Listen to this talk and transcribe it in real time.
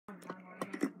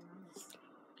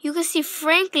You can see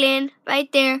Franklin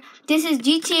right there. This is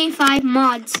GTA 5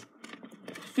 mods.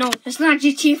 No, it's not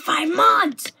GTA 5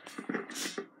 mods.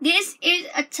 This is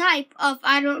a type of,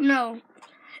 I don't know,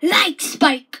 like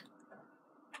Spike.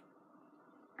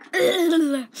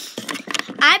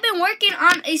 I've been working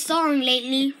on a song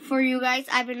lately for you guys.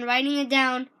 I've been writing it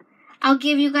down. I'll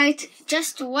give you guys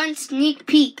just one sneak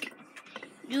peek.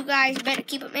 You guys better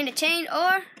keep them entertained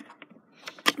or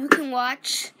you can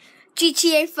watch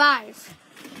GTA 5.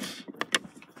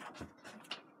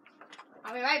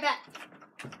 I'll be right back.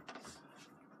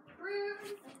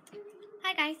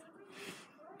 Hi guys.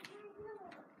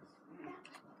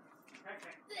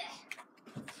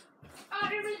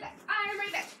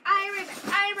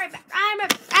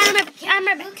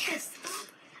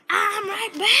 I'm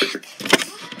right back.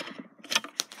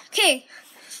 Okay,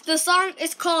 the song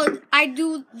is called I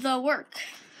Do the Work.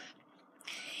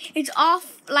 It's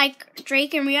off like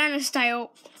Drake and Rihanna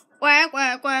style. Work,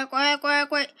 work, work, work,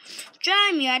 work, work.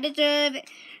 Drive me, I deserve it.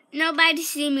 Nobody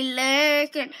see me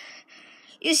lurking.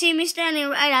 You see me standing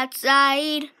right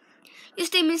outside. You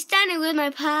see me standing with my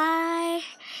pie.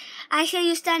 I hear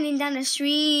you standing down the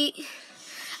street.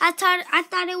 I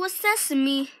thought it was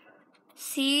sesame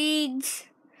seeds.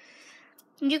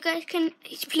 You guys can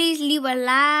please leave a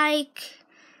like.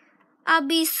 I'll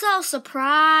be so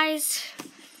surprised.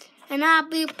 And I'll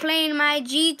be playing my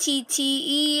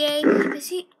GTTEA.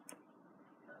 See?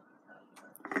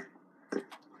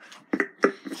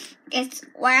 It's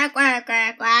quack, quack,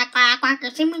 quack, quack, quack, quack. You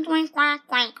see me doing quack,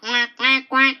 quack, quack, quack,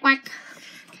 quack, quack.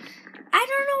 I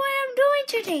don't know what I'm doing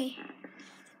today.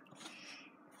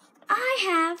 I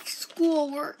have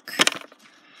schoolwork.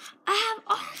 I have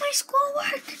all my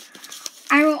schoolwork.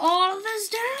 I wrote all of this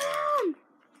down.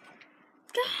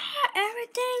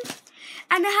 Everything.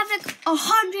 And I have like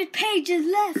 100 pages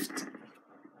left.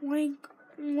 Wink,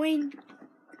 wink.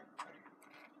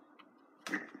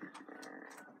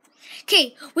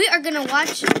 Okay, we are gonna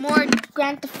watch more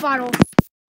Grand Theft Auto.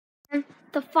 Grand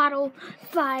Theft Auto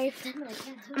 5.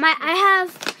 I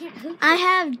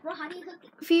have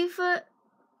FIFA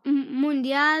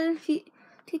Mundial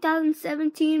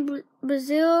 2017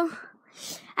 Brazil.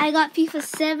 I got FIFA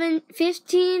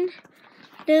 15,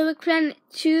 Little Planet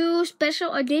 2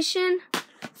 Special Edition,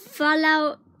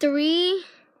 Fallout 3,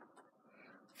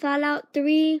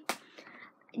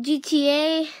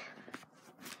 GTA,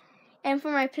 and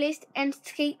for my and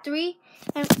Skate 3,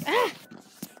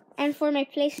 and for my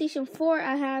PlayStation 4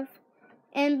 I have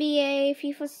NBA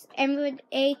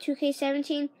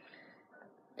 2K17,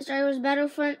 Star Wars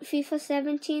Battlefront, FIFA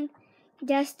 17,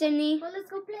 Destiny. Well, let's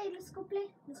go play.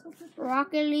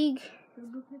 Rocket League.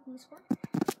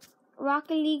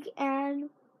 Rocket League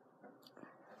and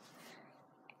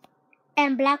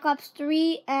Black Ops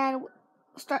 3 and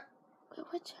what's that?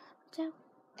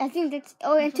 I think that's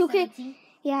and 2K. 17.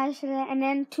 Yeah, and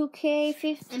then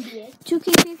 2K15. NBA.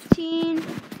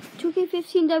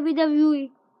 2K15 WWE.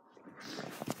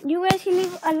 You guys can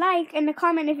leave a like and a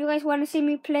comment if you guys want to see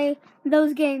me play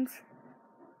those games.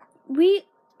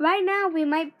 Right now we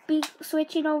might be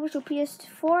switching over to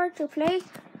PS4 to play.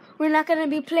 We're not gonna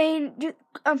be playing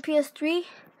on PS3.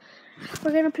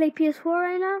 We're gonna play PS4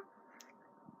 right now,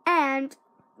 and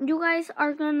you guys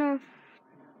are gonna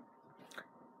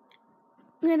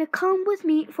come with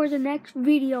me for the next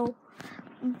video.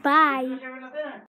 Bye.